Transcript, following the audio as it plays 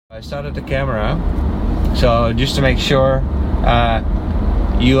I started the camera, so just to make sure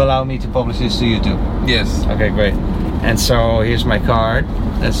you allow me to publish this to YouTube. Yes. Okay, great. And so here's my card.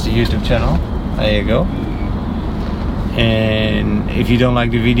 That's the YouTube channel. There you go. And if you don't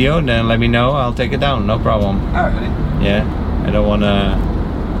like the video, then let me know. I'll take it down. No problem. Alright. Yeah, I don't wanna.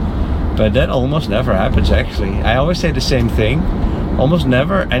 But that almost never happens actually. I always say the same thing. Almost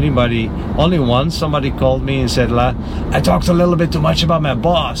never anybody. Only once somebody called me and said, "I talked a little bit too much about my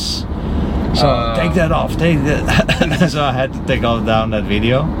boss, so take that off." Take that. So I had to take down that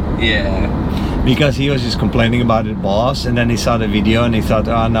video. Yeah. Because he was just complaining about his boss, and then he saw the video and he thought,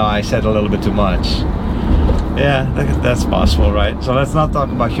 "Oh no, I said a little bit too much." Yeah, that's possible, right? So let's not talk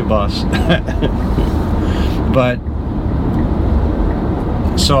about your boss. But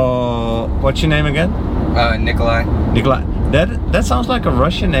so, what's your name again? Nikolai. Nikolai. That sounds like a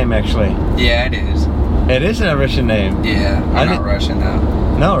Russian name, actually. Yeah, it is. It is a Russian name. Yeah, I'm not Russian now.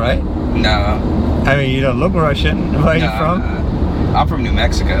 No, right? No. I mean, you don't look Russian. Where are you from? I'm from New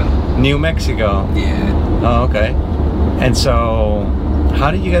Mexico. New Mexico. Yeah. Oh, okay. And so, how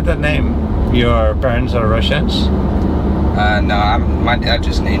did you get that name? Your parents are Russians? No, my dad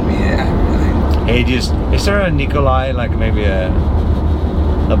just named me it. Hey, is there a Nikolai, like maybe a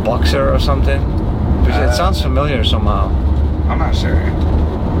boxer or something? Because it sounds familiar somehow. I'm not sure.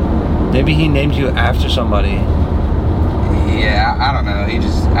 Maybe he named you after somebody. Yeah, I don't know.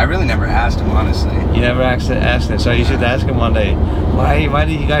 I really never asked him, honestly. You never asked him, so you should ask him one day. Why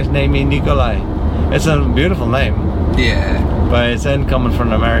did you guys name me Nikolai? It's a beautiful name. Yeah. But it's uncommon for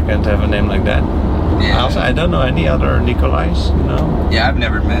an American to have a name like that. Yeah. Also, I don't know any other Nikolais, you know? Yeah, I've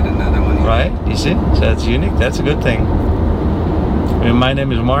never met another one either. Right? You see? So that's unique. That's a good thing. I mean, my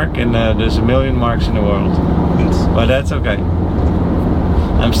name is Mark, and there's a million Marks in the world. But that's okay.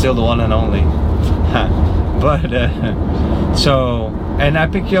 I'm still the one and only. But, so, and I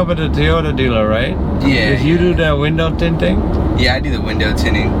picked you up at a Toyota dealer, right? Yeah. Did you do the window tinting? Yeah, I do the window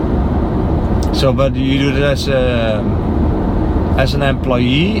tinting. So, but you do it as an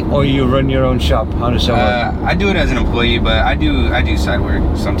employee, or you run your own shop? How does that work? I do it as an employee, but I do side work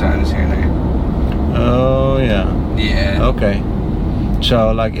sometimes here and there. Oh, yeah. Yeah. Okay.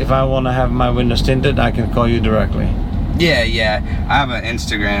 So, like, if I want to have my windows tinted, I can call you directly. Yeah. I have an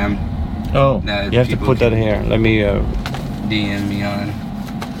Instagram. Oh, you have to put that here. Let me DM me on.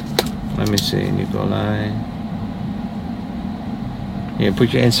 Let me see, Nikolai. Yeah,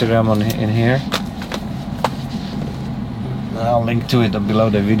 put your Instagram in here. I'll link to it below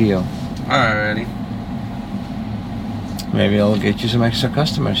the video. Alrighty. Maybe I'll get you some extra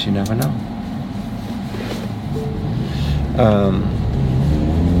customers. You never know.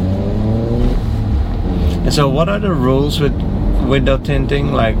 And so, what are the rules with window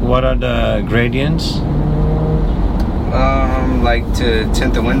tinting? Like, what are the gradients? Like to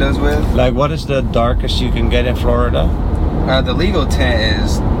tint the windows with? Like, what is the darkest you can get in Florida? The legal tint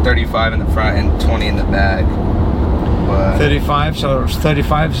is 35 in the front and 20 in the back. But 35, so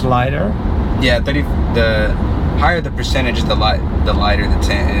 35 is lighter? Yeah, the higher the percentage, the lighter the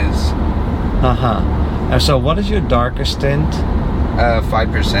tint is. Uh-huh. And so what is your darkest tint?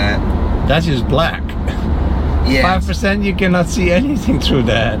 5%. That's just black. Yeah. 5%, you cannot see anything through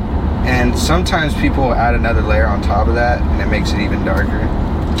that. And sometimes people add another layer on top of that, and it makes it even darker.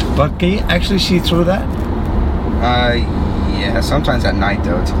 But can you actually see through that? Yeah, sometimes at night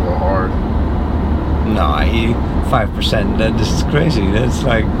though, it's a little hard. No, 5%, that is crazy. That's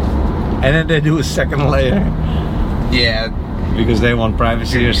like, and then they do a second layer. Yeah. Because they want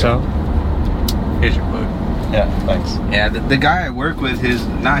privacy or so. Here's your book. Yeah, thanks. Yeah, the guy I work with,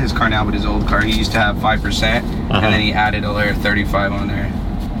 not his car now, but his old car, he used to have 5%, and then he added a layer of 35 on there.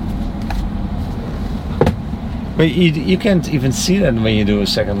 But you can't even see that when you do a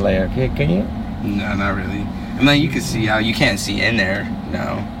second layer, can you? No, not really. I mean, you can see how you can't see in there,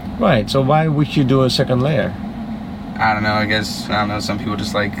 no. Right, so why would you do a second layer? I don't know, I guess, some people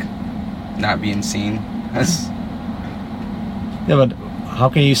just like not being seen. Yeah, but how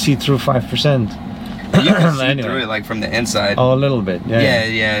can you see through 5%? You can see through it, like from the inside. Oh, a little bit, yeah.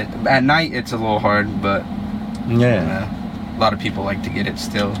 Yeah. At night, it's a little hard, but yeah, a lot of people like to get it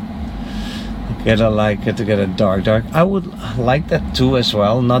still. To get it dark. I would like that too as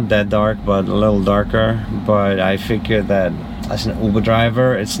well. Not that dark, but a little darker. But I figure that as an Uber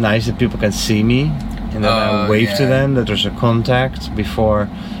driver, it's nice that people can see me, and then I wave to them, that there's a contact before,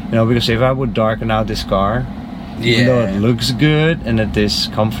 because if I would darken out this car, even though it looks good and it is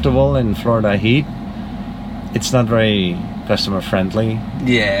comfortable in Florida heat, it's not very customer friendly.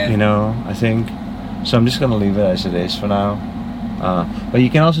 Yeah. I think. So I'm just gonna leave it as it is for now. But you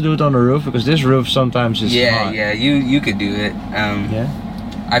can also do it on the roof, because this roof sometimes is hot. Yeah, you could do it. Yeah.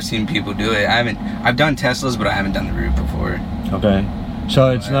 I've seen people do it. I've done Teslas, but I haven't done the roof before. Okay.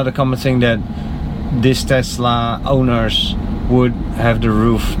 So it's not a common thing that this Tesla owners would have the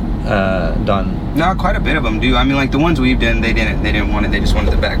roof done. No, quite a bit of them do. I mean, like the ones we've done, they didn't want it. They just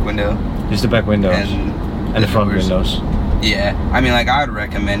wanted the back window. Just the back windows and the front windows. Yeah, I mean, like I would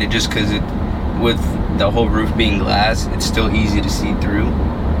recommend it just because with the whole roof being glass, it's still easy to see through.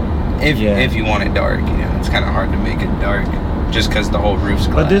 If you want it dark, you know, it's kind of hard to make it dark just because the whole roof's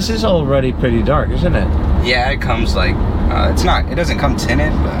glass. But this is already pretty dark, isn't it? Yeah, it comes like it doesn't come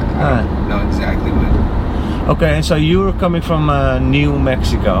tinted, but I don't know exactly what. Okay, and so you were coming from New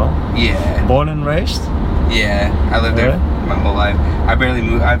Mexico. Yeah. Born and raised? Yeah, I lived there my whole life. I barely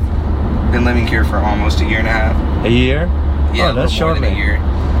moved. I've been living here for almost a year and a half. A year? Yeah, that's more than a year.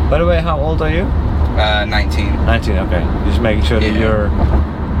 By the way, how old are you? 19. 19, okay. Just making sure that you're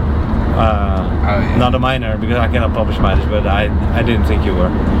not a minor, because I cannot publish minors, but I didn't think you were.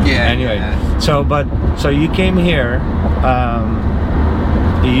 Yeah. Anyway, yeah. So you came here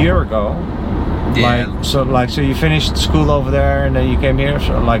a year ago. Yeah. So you finished school over there and then you came here.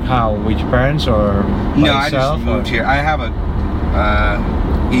 So like how, with your parents or by No, yourself, I just moved here. I have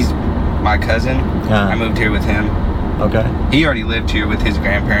he's my cousin. I moved here with him. Okay. He already lived here with his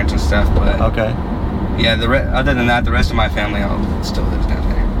grandparents and stuff, but okay. Yeah, other than that, the rest of my family all still lives down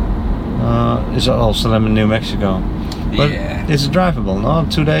there. Is all still in New Mexico? But yeah. It's drivable, no?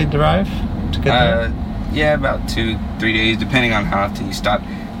 2-day drive to get there? Yeah, about 2-3 days, depending on how often you stop.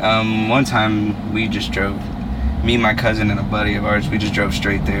 One time we just drove, me, my cousin, and a buddy of ours, we just drove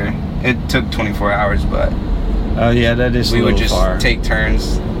straight there. It took 24 hours, but yeah, that is we a would little just far. take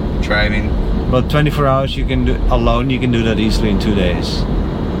turns driving. But 24 hours you can do alone, you can do that easily in 2 days.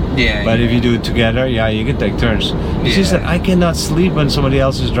 Yeah. But if you do it together, yeah, you can take turns. It's just that I cannot sleep when somebody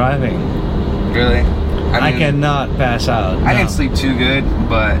else is driving. Really? I cannot pass out. I didn't sleep too good,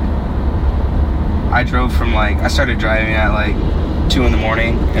 but I drove from I started driving at 2 in the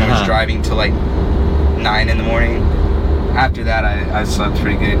morning and was driving till 9 in the morning. After that, I slept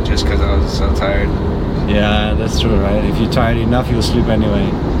pretty good just because I was so tired. Yeah, that's true, right? If you're tired enough, you'll sleep anyway.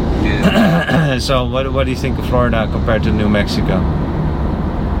 Yeah. So what do you think of Florida compared to New Mexico?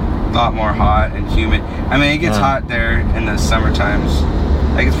 A lot more hot and humid. I mean, it gets hot there in the summer times.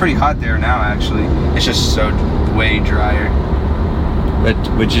 It's pretty hot there now, actually. It's just so way drier. But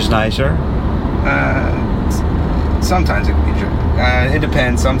which is nicer? Sometimes it can be dry. It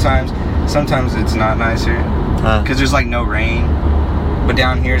depends. Sometimes it's not nicer because there's no rain. But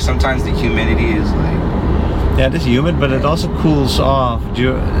down here, sometimes the humidity is yeah, it is humid, but it also cools off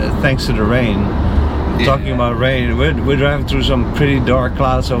thanks to the rain. Yeah. Talking about rain, we're driving through some pretty dark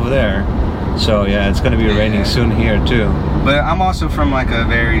clouds over there. So yeah, it's gonna be raining soon here too. But I'm also from a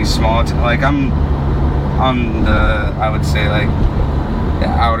very small, I'm on I would say the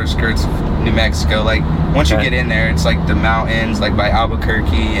outer skirts of New Mexico. Once you get in there, it's the mountains, by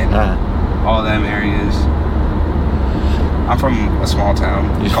Albuquerque and all them areas. I'm from a small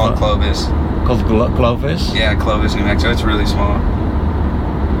town called Clovis. Called Clovis? Yeah, Clovis, New Mexico. It's really small.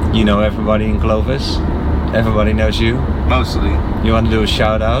 You know everybody in Clovis? Everybody knows you? Mostly. You want to do a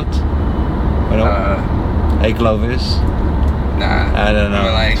shout out? Hey Clovis? Nah. I don't know.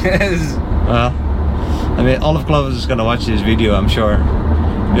 Well, I mean, all of Clovis is gonna watch this video, I'm sure.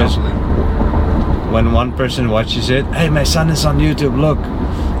 Because when one person watches it, hey, my son is on YouTube, look.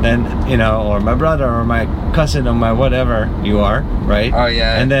 Then, or my brother or my cousin or my whatever you are, right? Oh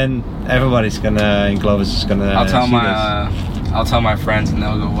yeah. And then everybody's gonna in Clovis is gonna. I'll tell my friends and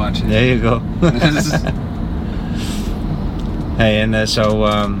they'll go watch it. There you go. Hey, and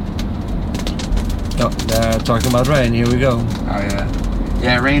talking about rain, here we go. Oh yeah.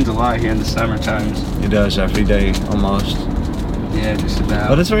 Yeah, it rains a lot here in the summer times. It does every day almost. Yeah, just about.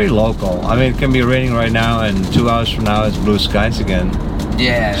 But it's very local. I mean, it can be raining right now, and 2 hours from now it's blue skies again.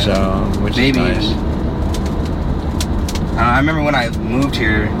 Yeah. So, which is nice. I remember when I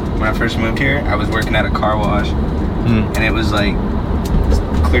first moved here, I was working at a car wash, and it was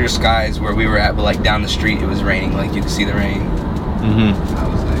clear skies where we were at, but down the street it was raining, you could see the rain. Mm-hmm. I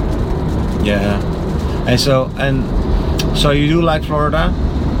was yeah. And so you do like Florida?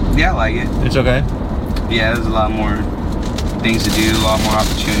 Yeah, I like it. It's okay? Yeah, there's a lot more things to do, a lot more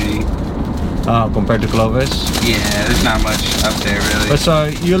opportunity. Compared to Clovis? Yeah, there's not much up there really. But so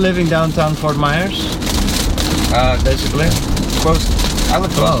you're living downtown Fort Myers? Basically? Close. I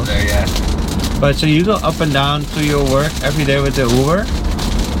live close there, yeah. But so you go up and down to your work every day with the Uber?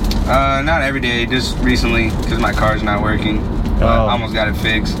 Not every day, just recently because my car's not working. I almost got it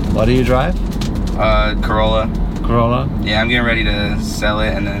fixed. What do you drive? Corolla. Corolla? Yeah, I'm getting ready to sell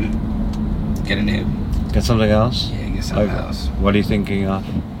it and then get a new. Get something else? Yeah, get get something else. What are you thinking of?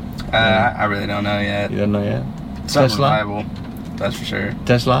 I really don't know yet. You don't know yet? Something Tesla? reliable, that's for sure.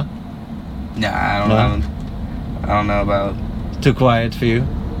 Tesla? Nah, I don't know. I don't know about. Too quiet for you?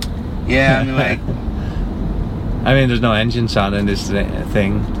 Yeah, I mean, like. I mean, there's no engine sound in this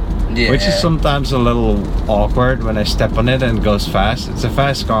thing. Yeah. Which is sometimes a little awkward when I step on it and it goes fast. It's a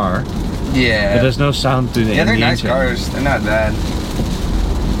fast car. Yeah. But there's no sound to the Yeah, they're nice engine. cars. They're not bad.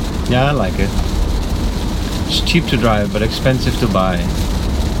 Yeah, I like it. It's cheap to drive, but expensive to buy.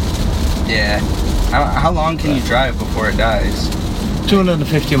 Yeah. How long can you drive before it dies?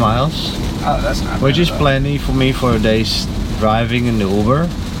 250 miles. Oh, that's not Which bad is at all. plenty for me for a day's driving in the Uber.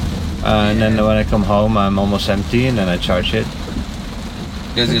 And then when I come home, I'm almost empty, and then I charge it.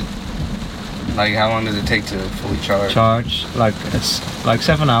 Does it, like, how long does it take to fully charge? Like it's like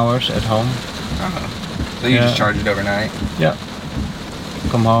 7 hours at home. Oh. So you Yeah. just charge it overnight? Yeah.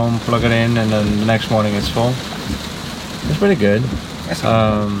 Come home, plug it in, and then the next morning it's full. It's pretty good. That's not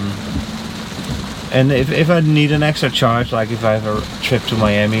bad. And if I need an extra charge, like if I have a trip to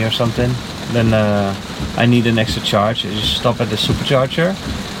Miami or something, then I need an extra charge. I just stop at the supercharger.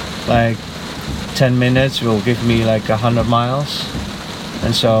 Like 10 minutes will give me like 100 miles.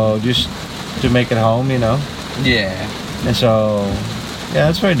 And so just to make it home, you know. Yeah. And so, yeah,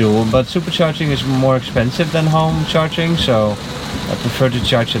 that's very doable. But supercharging is more expensive than home charging, so I prefer to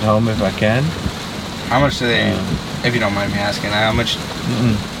charge at home if I can. How much do they, if you don't mind me asking, how much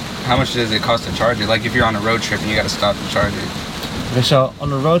does it cost to charge it? Like if you're on a road trip and you got to stop to charge it. Okay, so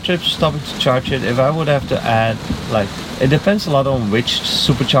on a road trip, stopping to charge it, if I would have to add, like, it depends a lot on which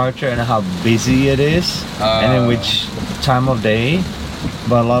supercharger and how busy it is, and in which time of day.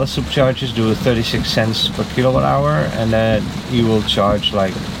 But a lot of superchargers do 36 cents per kilowatt hour, and then you will charge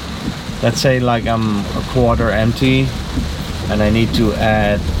like, let's say like I'm a quarter empty, and I need to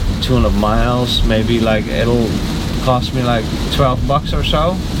add 200 miles. Maybe like it'll cost me like $12 or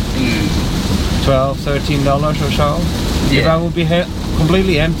so. $12-13 or so. If I would be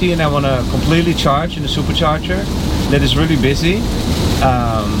completely empty and I want to completely charge in the supercharger that is really busy,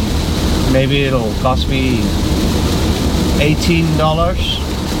 maybe it'll cost me $18.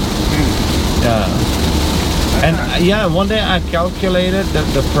 Yeah. And yeah, one day I calculated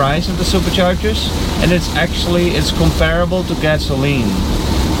the price of the superchargers, and it's comparable to gasoline.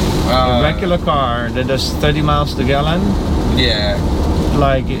 A regular car that does 30 miles to gallon. Yeah.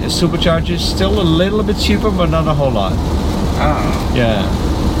 Like a supercharger is still a little bit cheaper, but not a whole lot. Oh. Yeah.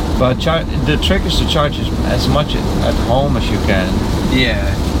 But the trick is to charge as much at home as you can.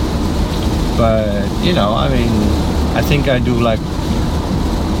 Yeah. But you know, I mean, I think I do like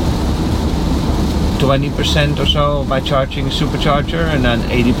 20% or so of my charging supercharger, and then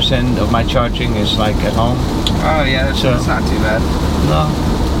 80% of my charging is like at home. Oh yeah, that's not too bad. No.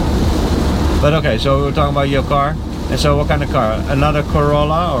 But okay, so we were talking about your car. And so what kind of car? Another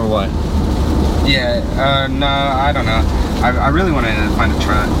Corolla or what? Yeah, no, I don't know. I really want to find a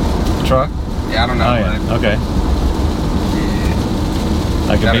truck. Truck? Yeah, I don't know. Oh yeah, okay. Yeah.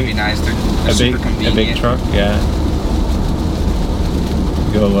 Like That'd be nice. They're super convenient. A big truck, yeah.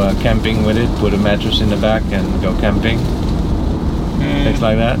 Go camping with it, put a mattress in the back and go camping. Things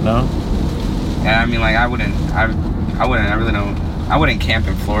like that, no? Yeah, I mean, like I really don't. I wouldn't camp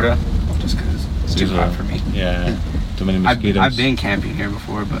in Florida just because it's too hot for me. Yeah, too many mosquitoes. I've been camping here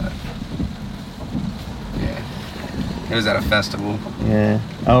before, but yeah, it was at a festival. Yeah.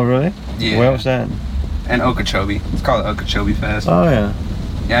 Oh really? Yeah. Where was that? In Okeechobee. It's called Okeechobee Fest. Oh yeah.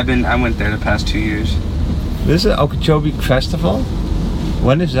 Yeah, I went there the past 2 years. This is an Okeechobee Festival?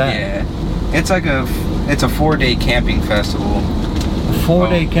 When is that? Yeah. It's a 4-day camping festival. A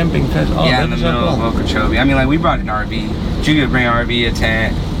 4-day camping festival? Oh, yeah, in the middle of Okeechobee. I mean, like, we brought an RV. But you could bring an RV, a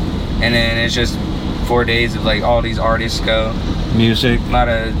tent, and then it's just 4 days of, like, all these artists go. Music. A lot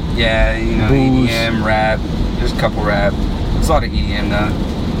of, yeah, you know, booze. EDM, rap. There's a couple rap. It's a lot of EDM, though.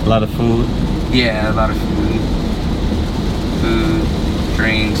 A lot of food. Yeah, a lot of food. Food,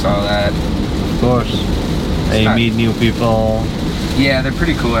 drinks, all that. Of course. And you meet new people. Yeah, they're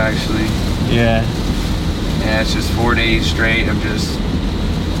pretty cool, actually. Yeah. Yeah, it's just 4 days straight of just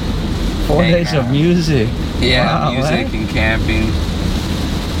 4 days of music. Yeah, wow, music and camping.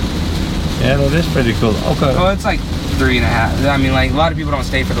 Yeah, that is pretty cool. Okay. Well, it's like 3.5. I mean, like, a lot of people don't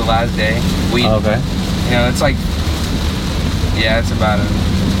stay for the last day. Okay. You know, it's like, yeah, it's about a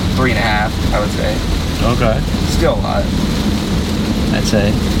 3.5, I would say. Okay. Still a lot. I'd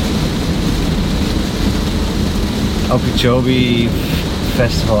say. Okeechobee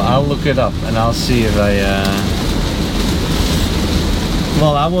Festival. I'll look it up and I'll see if I.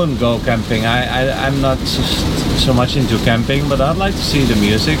 Well, I wouldn't go camping. I'm not so much into camping, but I'd like to see the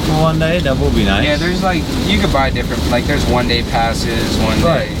music one day. That would be nice. Yeah, there's like, you could buy different, like there's one-day passes, one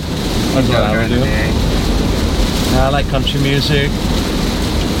Right. day. That's what I would during the do. day. I like country music.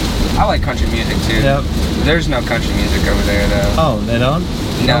 I like country music too. Yep. There's no country music over there though. Oh, they don't?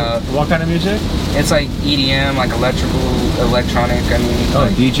 No. What kind of music? It's like EDM, like electronic, I mean. Oh,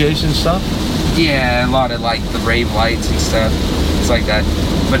 Like, DJs and stuff? yeah, a lot of like the rave lights and stuff. It's like that.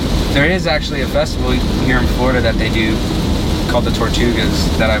 But there is actually a festival here in Florida that they do called the Tortugas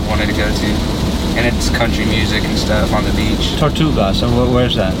that I wanted to go to. And it's country music and stuff on the beach. Tortugas, and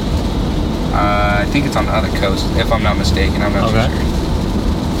where's that? I think it's on the other coast, if I'm not mistaken. I'm not too Okay. sure.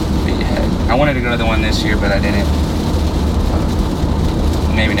 But yeah, I wanted to go to the one this year, but I didn't.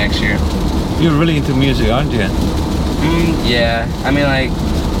 Maybe next year. You're really into music, aren't you? Yeah. I mean, like,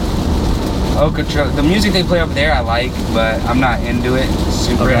 the music they play over there I like, but I'm not into it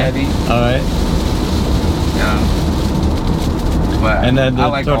super Okay. heavy. Alright. But And then the I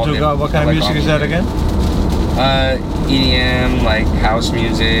like all Tortuga, different- what kind I of like all music is that again? EDM, like house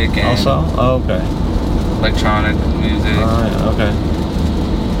music and Also? Oh, okay. electronic music. Alright, okay.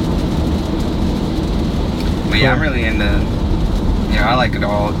 But yeah, I'm Cool. really into, I like it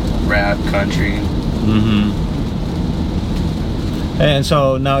all, rap, country. Mm-hmm. And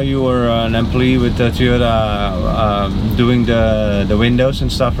so now you were an employee with the Toyota, doing the windows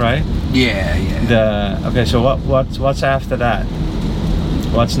and stuff, right? Yeah. Okay, so what's after that?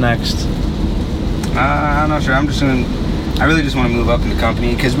 What's next? I'm not sure. I really just want to move up in the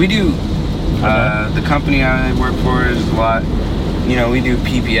company because we do. The company I work for is a lot. We do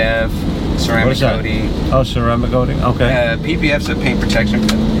PPF, What ceramic is that? coating. Oh, ceramic coating. Okay. PPF's a paint protection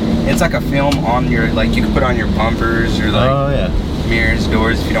film. It's like a film on your, like you can put on your bumpers or like Oh yeah. mirrors,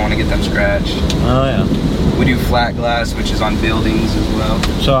 doors if you don't want to get them scratched. Oh yeah. We do flat glass, which is on buildings as well.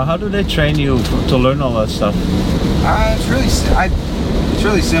 So how do they train you to learn all that stuff? It's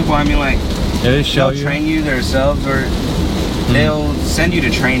really simple. I mean, like They show they'll you. train you themselves, or they'll send you to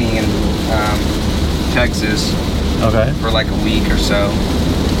training in Texas Okay. for like a week or so,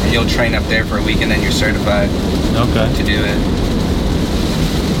 and you'll train up there for a week, and then you're certified Okay. to do it.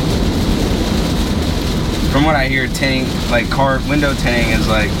 From what I hear, tinting, like car window tinting, is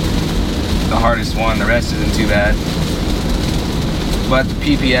like the hardest one. The rest isn't too bad. But the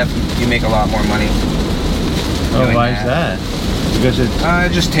PPF, you make a lot more money. Oh, doing why is that? Because it.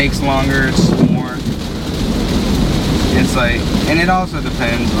 It just takes longer. It's more. It's like, and it also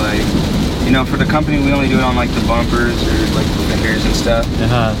depends. Like, for the company, we only do it on like the bumpers or like the fenders and stuff.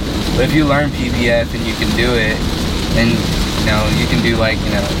 Uh-huh. But if you learn PPF and you can do it, then you can do like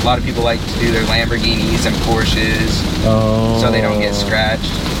a lot of people like to do their Lamborghinis and Porsches, Oh. so they don't get scratched.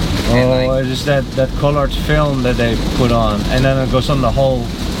 Oh, And like, it's just that colored film that they put on, and then it goes on the whole.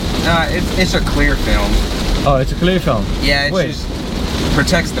 it's a clear film. Oh, it's a clear film. Yeah, it Wait. just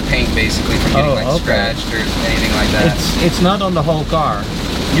protects the paint basically from getting Oh, okay. scratched or anything like that. It's not on the whole car.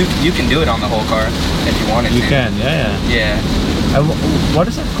 You can do it on the whole car if you wanted You to. can, yeah. Yeah. And what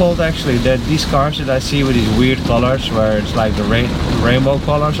is it called actually? These cars that I see with these weird colors, where it's like the rainbow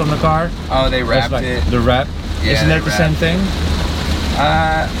colors on the car. Oh, they It's wrapped like it. the wrap. Yeah, Isn't they that the same wrapped. thing?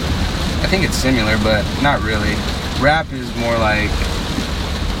 I think it's similar, but not really. Wrap is more like.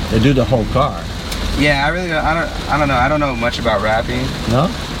 They do the whole car. Yeah, I don't know. I don't know much about wrapping. No?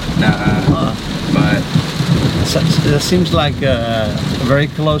 Huh. But That seems like very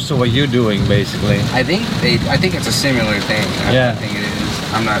close to what you're doing, basically. I think it's a similar thing. Yeah. I think it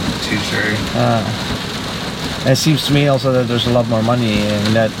is. I'm not too sure. It seems to me also that there's a lot more money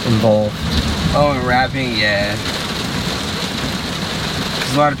in that involved. Oh, and wrapping, yeah.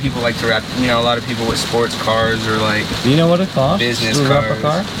 'Cause a lot of people like to wrap. A lot of people with sports cars or like Do you know what it costs business to wrap a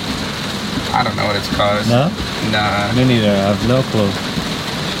cars. car? I don't know what it's cost. No? Nah. Me neither. I have no clue.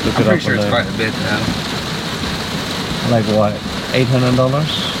 Look I'm it pretty up sure on it's the- quite a bit though. Like what? $800?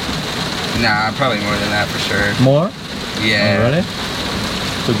 Nah, probably more than that for sure. More? Yeah. Oh, really?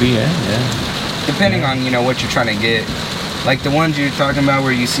 Could be, yeah. Depending on what you're trying to get. Like the ones you're talking about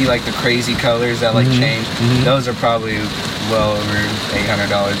where you see like the crazy colors that like change. Those are probably well over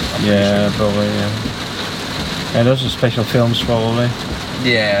 $800. Yeah, probably, yeah. Yeah, those are special films, probably.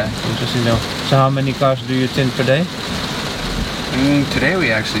 Yeah. Interesting though. So how many cars do you tint per day? Today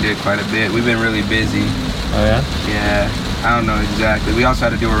we actually did quite a bit. We've been really busy. Oh yeah? Yeah. I don't know exactly. We also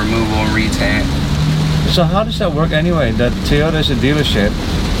had to do a removal and retint. So how does that work anyway? That Toyota is a dealership.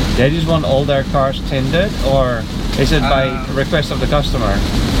 They just want all their cars tinted, or is it by request of the customer?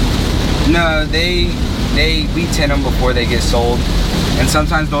 No, we tint them before they get sold. And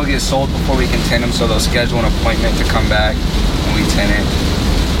sometimes they'll get sold before we can tint them, so they'll schedule an appointment to come back and we tint it.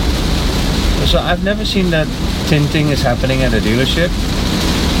 So I've never seen that tinting is happening at a dealership.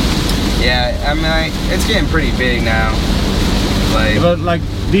 Yeah, I mean, it's getting pretty big now. But like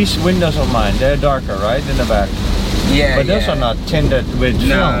these windows of mine, they're darker, right, in the back. Yeah, but those are not tinted with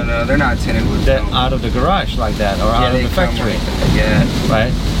film. No, they're not tinted with they're film. out of the garage like that, or out of the factory. Yeah.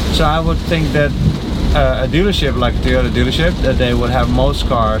 Right. So I would think that a dealership like a Toyota dealership, that they would have most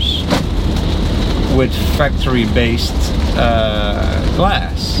cars with factory-based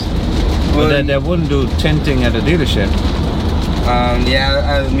glass. Well, but then they wouldn't do tinting at a dealership.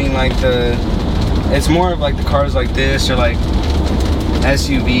 Yeah, I mean like it's more of like the cars like this or like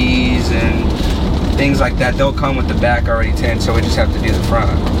SUVs and things like that. They'll come with the back already tinted, so we just have to do the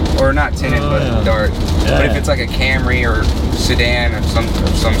front, or not tinted, but dark. Yeah, but if it's like a Camry or sedan of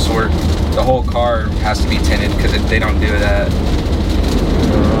some sort, the whole car has to be tinted because they don't do that.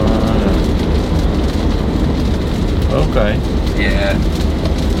 Okay. Yeah.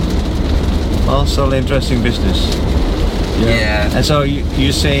 Well, still interesting business. Yeah. And so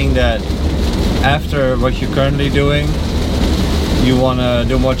you're saying that after what you're currently doing, you want to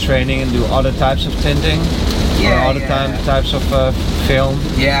do more training and do other types of tinting? Yeah. Or other types of film?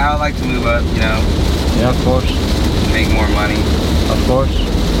 Yeah, I would like to move up, you know. Yeah, of course. Make more money. Of course.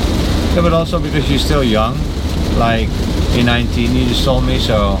 Yeah, but also because you're still young. Like, you're 19, you just told me,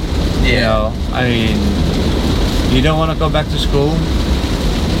 so, yeah. You know, I mean, you don't want to go back to school?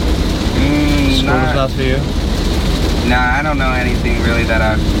 School is not for you? Nah, I don't know anything really that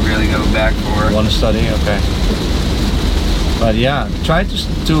I'd really go back for. You want to study? Okay. But yeah, try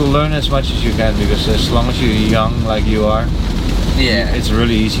to learn as much as you can, because as long as you're young like you are, yeah, it's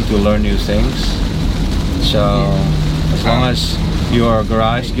really easy to learn new things. So as long as your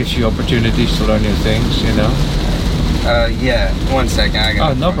garage gives you opportunities to learn new things, you know. Yeah. 1 second. I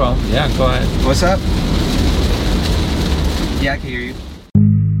got. Oh, no problem. Yeah, go ahead. What's up? Yeah, I can hear you.